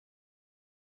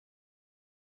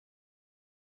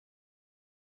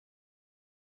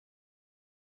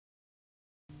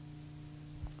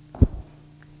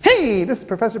Hey, this is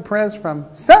Professor Perez from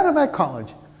Saddleback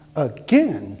College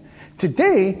again.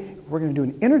 Today, we're going to do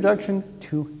an introduction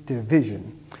to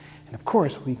division. And of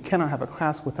course, we cannot have a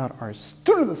class without our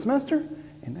student of the semester,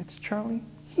 and that's Charlie.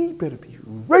 He better be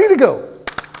ready to go.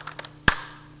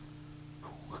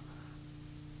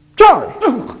 Charlie,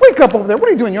 wake up over there. What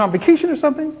are you doing? You're on vacation or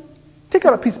something? Take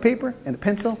out a piece of paper and a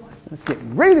pencil, and let's get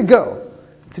ready to go.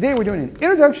 Today, we're doing an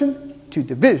introduction to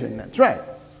division. That's right.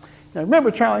 Now remember,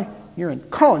 Charlie, you're in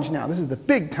college now. This is the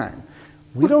big time.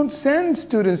 We don't send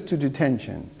students to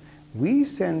detention. We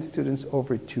send students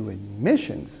over to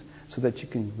admissions so that you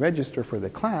can register for the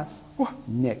class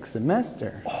next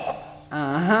semester.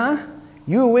 Uh-huh.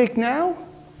 You awake now?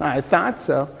 I thought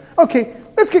so. Okay,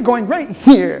 let's get going right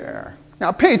here.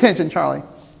 Now pay attention, Charlie.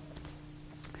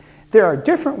 There are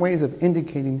different ways of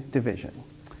indicating division.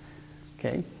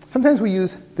 Okay? Sometimes we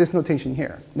use this notation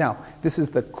here. Now, this is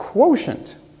the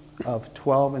quotient of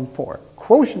 12 and 4.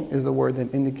 Quotient is the word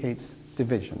that indicates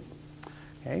division.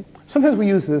 Okay? Sometimes we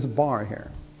use this bar here.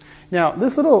 Now,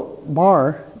 this little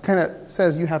bar kind of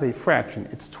says you have a fraction.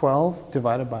 It's 12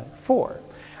 divided by 4.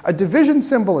 A division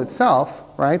symbol itself,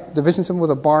 right, division symbol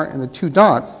with a bar and the two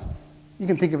dots, you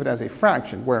can think of it as a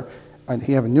fraction, where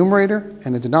you have a numerator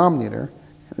and a denominator,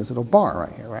 and this little bar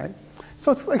right here, right?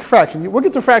 So it's like fraction. We'll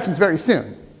get to fractions very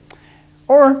soon.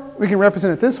 Or we can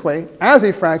represent it this way. As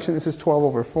a fraction, this is 12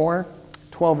 over 4.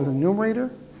 12 is a numerator,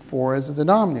 4 is a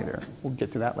denominator. We'll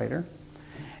get to that later.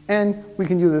 And we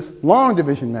can use this long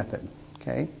division method.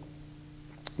 Okay?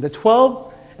 The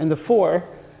 12 and the 4,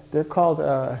 they're called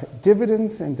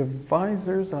dividends and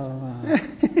divisors.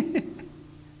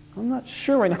 I'm not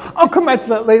sure right now. I'll come back to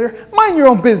that later. Mind your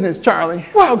own business, Charlie.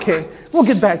 Okay, we'll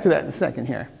get back to that in a second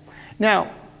here.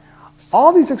 Now,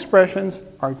 all these expressions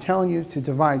are telling you to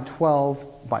divide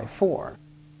 12 by 4.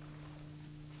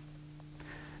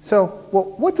 So,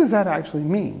 well, what does that actually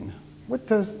mean? What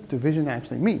does division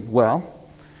actually mean? Well,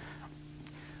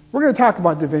 we're going to talk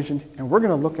about division, and we're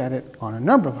going to look at it on a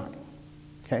number line.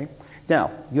 Okay? Now,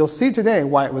 you'll see today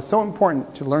why it was so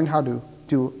important to learn how to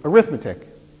do arithmetic.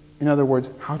 In other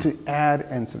words, how to add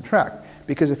and subtract.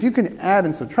 Because if you can add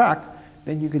and subtract,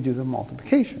 then you can do the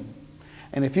multiplication.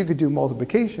 And if you could do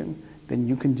multiplication, then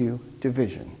you can do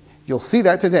division. You'll see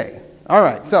that today. All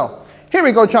right, so here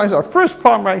we go, Charlie. So our first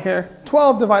problem right here,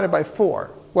 12 divided by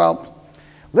 4. Well,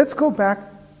 let's go back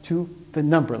to the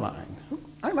number line.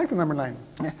 I like the number line.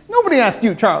 Nobody asked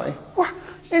you, Charlie.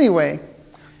 Anyway,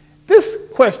 this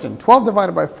question, 12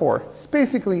 divided by 4, is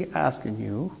basically asking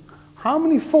you, how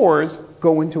many 4s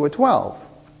go into a 12?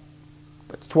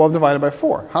 That's 12 divided by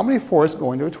 4. How many 4s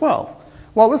go into a 12?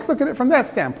 Well, let's look at it from that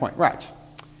standpoint. Right.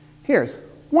 Here's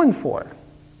 1 4,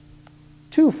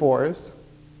 2 4s,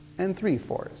 and 3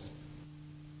 4s.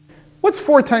 What's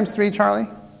 4 times 3, Charlie?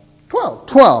 12.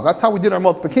 12. That's how we did our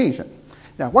multiplication.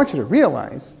 Now, I want you to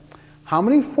realize, how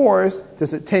many 4s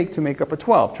does it take to make up a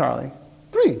 12, Charlie?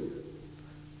 3.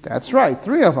 That's right,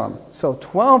 3 of them. So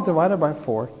 12 divided by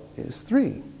 4 is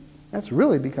 3. That's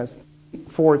really because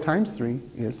 4 times 3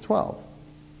 is 12.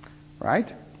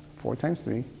 Right? 4 times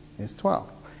 3 is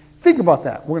 12. Think about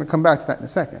that. We're going to come back to that in a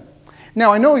second.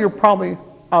 Now, I know you're probably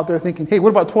out there thinking, hey,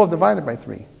 what about 12 divided by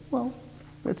 3? Well,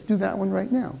 let's do that one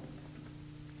right now.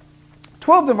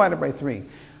 12 divided by 3.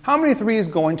 How many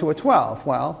 3s go into a 12?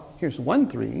 Well, here's 1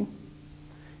 3.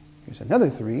 Here's another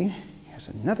 3. Here's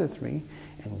another 3.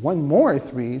 And one more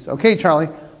 3s. Okay, Charlie,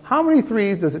 how many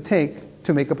 3s does it take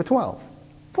to make up a 12?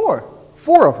 4.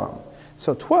 4 of them.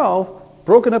 So 12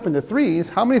 broken up into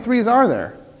 3s. How many 3s are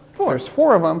there? 4. There's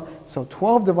 4 of them. So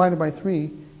 12 divided by 3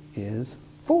 is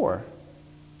 4.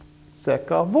 C'est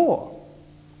bravo.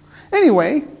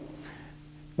 Anyway,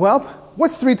 well,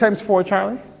 what's 3 times 4,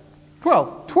 Charlie?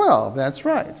 12. 12, that's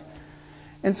right.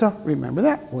 And so remember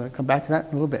that. We're going to come back to that in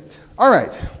a little bit. All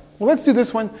right. Well, let's do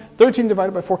this one. 13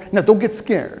 divided by 4. Now, don't get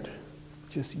scared.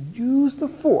 Just use the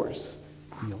force.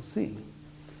 You'll see.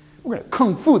 We're going to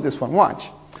kung fu this one. Watch.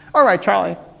 All right,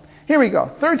 Charlie. Here we go.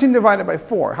 13 divided by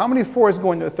 4. How many 4s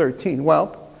go into 13?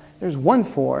 Well, there's 1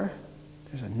 4.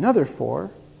 There's another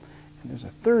 4. And there's a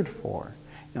third 4.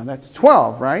 Now, that's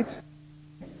 12, right?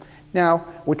 Now,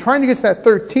 we're trying to get to that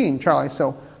 13, Charlie.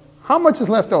 So how much is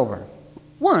left over?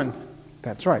 1.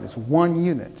 That's right. It's 1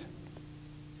 unit.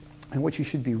 And what you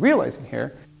should be realizing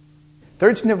here,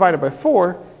 13 divided by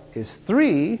 4 is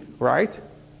 3, right?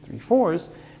 3 4s.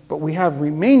 But we have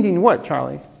remaining what,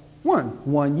 Charlie?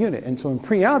 1 unit. And so in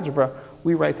pre-algebra,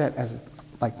 we write that as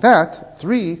like that,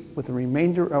 3 with a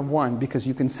remainder of 1, because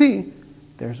you can see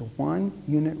there's 1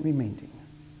 unit remaining.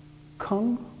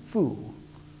 Kung fu.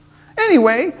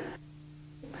 Anyway,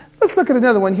 let's look at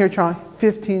another one here, Charlie.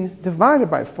 15 divided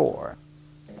by 4.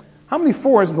 How many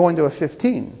 4s go into a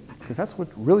 15? Because that's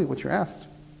really what you're asked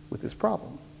with this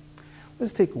problem.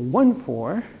 Let's take 1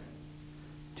 4,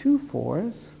 2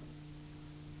 4s,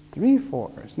 3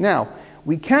 4s. Now,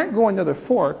 we can't go another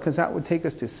 4 because that would take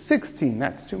us to 16.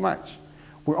 That's too much.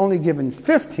 We're only given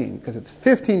 15 because it's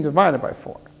 15 divided by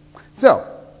 4. So,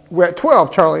 we're at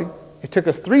 12, Charlie. It took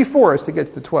us 3 4s to get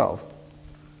to the 12.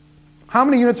 How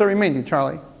many units are remaining,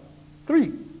 Charlie?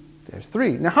 3. There's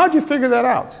 3. Now, how'd you figure that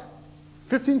out?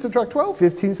 15 subtract 12?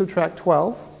 15 subtract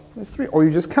 12 is 3. Or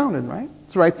you just counted, right?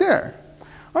 It's right there.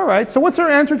 All right, so what's our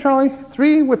answer, Charlie?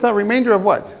 3 with a remainder of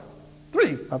what?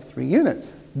 3. Of 3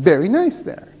 units. Very nice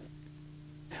there.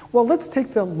 Well, let's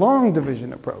take the long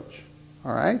division approach.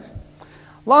 All right?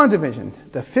 Long division.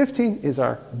 The 15 is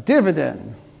our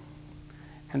dividend.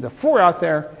 And the 4 out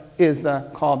there is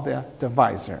called the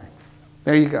divisor.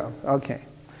 There you go. Okay.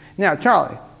 Now,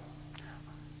 Charlie,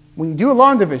 when you do a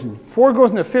long division, 4 goes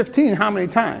into 15 how many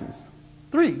times?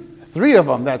 3. 3 of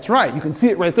them, that's right. You can see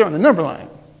it right there on the number line.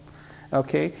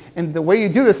 Okay? And the way you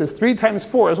do this is 3 times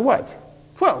 4 is what?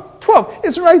 12. 12.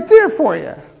 It's right there for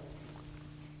you.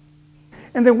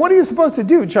 And then what are you supposed to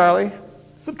do, Charlie?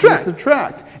 Subtract. You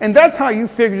subtract. And that's how you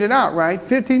figured it out, right?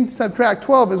 15 subtract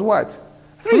 12 is what?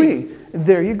 3.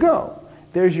 There you go.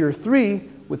 There's your 3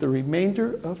 with a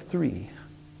remainder of 3.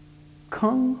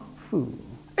 Kung Fu.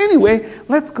 Anyway,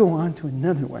 let's go on to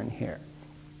another one here.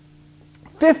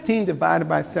 15 divided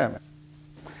by 7.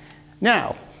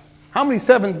 Now, how many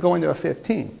 7s go into a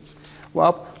 15?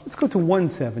 Well, let's go to 1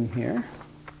 7 here.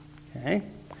 Okay?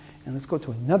 And let's go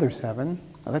to another 7.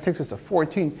 Now that takes us to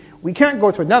 14. We can't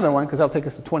go to another one because that'll take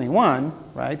us to 21,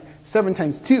 right? 7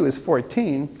 times 2 is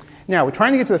 14. Now, we're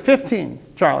trying to get to the 15,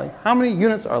 Charlie. How many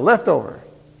units are left over?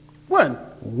 1.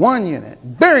 1 unit.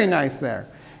 Very nice there.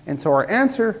 And so our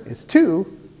answer is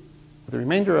 2 with a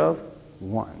remainder of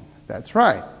 1. That's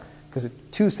right. Because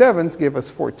 2 7s give us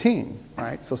 14,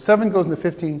 right? So 7 goes into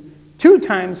 15 2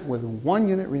 times with 1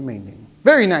 unit remaining.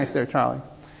 Very nice there, Charlie.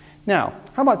 Now,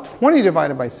 how about 20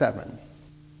 divided by 7?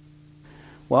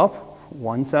 Well,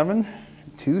 1 7,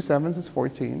 2 7s is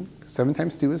 14. 7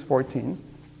 times 2 is 14.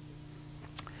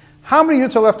 How many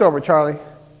units are left over, Charlie?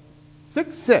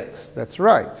 6. 6, that's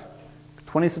right.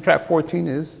 20 subtract 14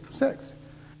 is 6.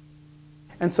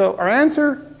 And so our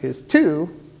answer is 2,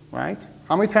 right?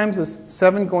 How many times does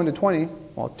 7 go into 20?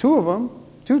 Well, 2 of them,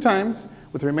 2 times,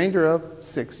 with a remainder of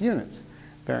 6 units.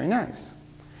 Very nice.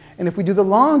 And if we do the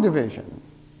long division,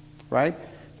 right?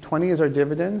 20 is our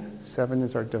dividend, 7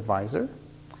 is our divisor.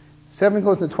 7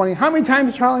 goes into 20. How many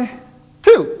times, Charlie?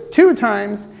 2. 2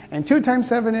 times, and 2 times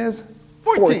 7 is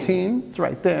 14. It's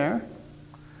right there.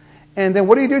 And then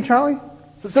what do, Charlie?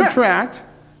 Subtract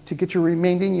to get your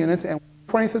remaining units. And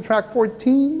 20 subtract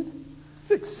 14?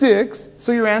 6. 6.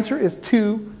 So your answer is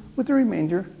 2 with the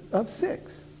remainder of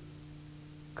 6.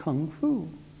 Kung Fu.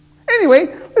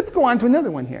 Anyway, let's go on to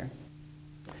another one here.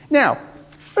 Now,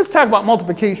 let's talk about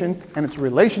multiplication and its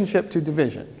relationship to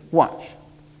division. Watch.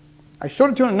 I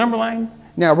showed it to you on a number line.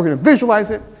 Now we're going to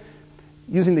visualize it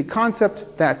using the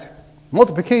concept that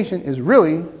multiplication is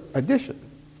really addition.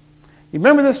 You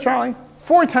remember this, Charlie?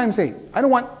 4 times 8. I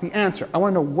don't want the answer. I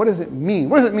want to know, what does it mean?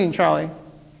 What does it mean, Charlie?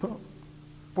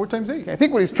 4 times 8. I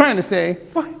think what he's trying to say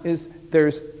is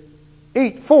there's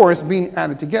 8 4s being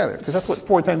added together, because that's what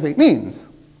 4 times 8 means.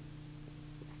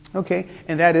 Okay,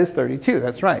 and that is 32.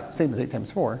 That's right. Same as 8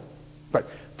 times 4. But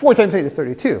 4 times 8 is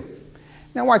 32.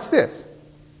 Now watch this.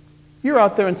 You're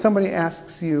out there and somebody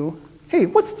asks you, hey,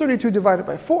 what's 32 divided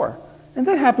by 4? And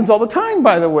that happens all the time,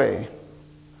 by the way.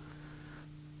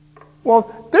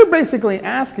 Well, they're basically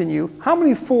asking you, how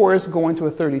many 4s go into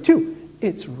a 32?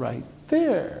 It's right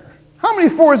there. How many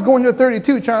 4s go into a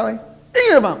 32, Charlie?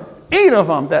 8 of them. 8 of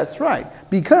them, that's right.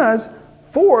 Because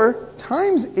 4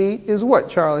 times 8 is what,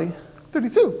 Charlie?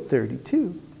 32.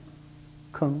 32.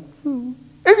 Kung Fu.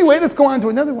 Anyway, let's go on to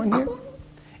another one here.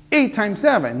 8 times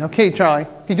 7. Okay, Charlie.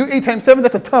 Can you do 8 times 7?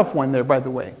 That's a tough one there, by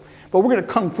the way. But we're going to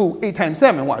Kung Fu 8 times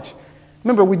 7. Watch.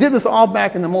 Remember, we did this all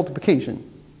back in the multiplication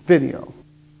video.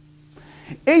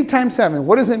 8 times 7,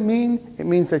 what does it mean? It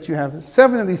means that you have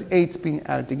 7 of these 8s being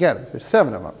added together. There's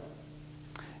 7 of them.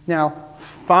 Now,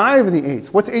 5 of the 8s.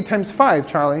 What's 8 times 5,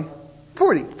 Charlie?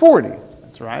 40. 40.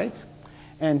 That's right.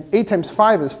 And 8 times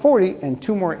 5 is 40, and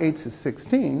 2 more 8s is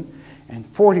 16. And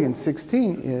 40 and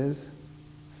 16 is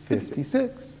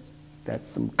 56. That's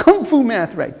some Kung Fu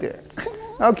math right there.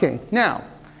 Okay, now,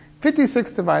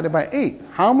 56 divided by 8.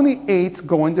 How many 8s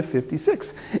go into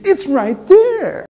 56? It's right there.